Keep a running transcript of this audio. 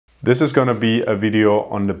This is going to be a video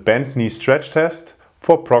on the bent knee stretch test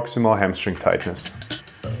for proximal hamstring tightness.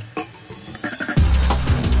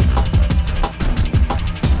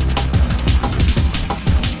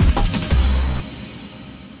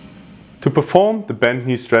 To perform the bent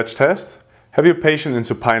knee stretch test, have your patient in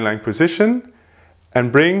supine-lying position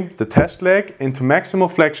and bring the test leg into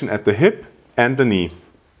maximal flexion at the hip and the knee.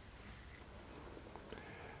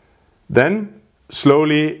 Then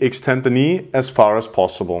slowly extend the knee as far as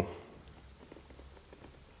possible.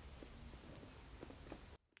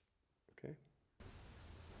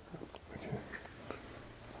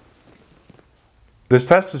 This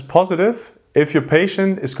test is positive if your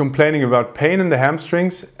patient is complaining about pain in the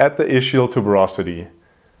hamstrings at the ischial tuberosity.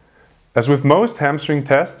 As with most hamstring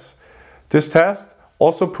tests, this test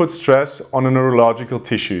also puts stress on the neurological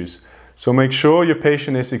tissues. So make sure your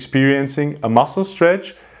patient is experiencing a muscle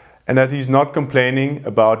stretch and that he's not complaining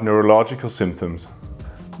about neurological symptoms.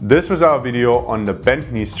 This was our video on the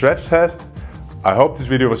bent knee stretch test. I hope this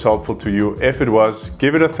video was helpful to you. If it was,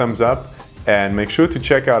 give it a thumbs up and make sure to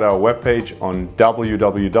check out our webpage on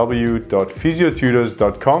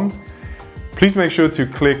www.physiotutors.com. Please make sure to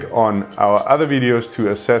click on our other videos to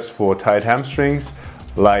assess for tight hamstrings,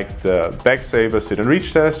 like the back saver sit and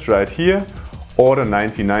reach test right here or the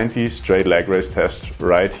 90-90 straight leg raise test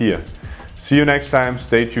right here. See you next time.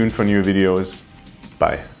 Stay tuned for new videos.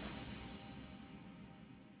 Bye.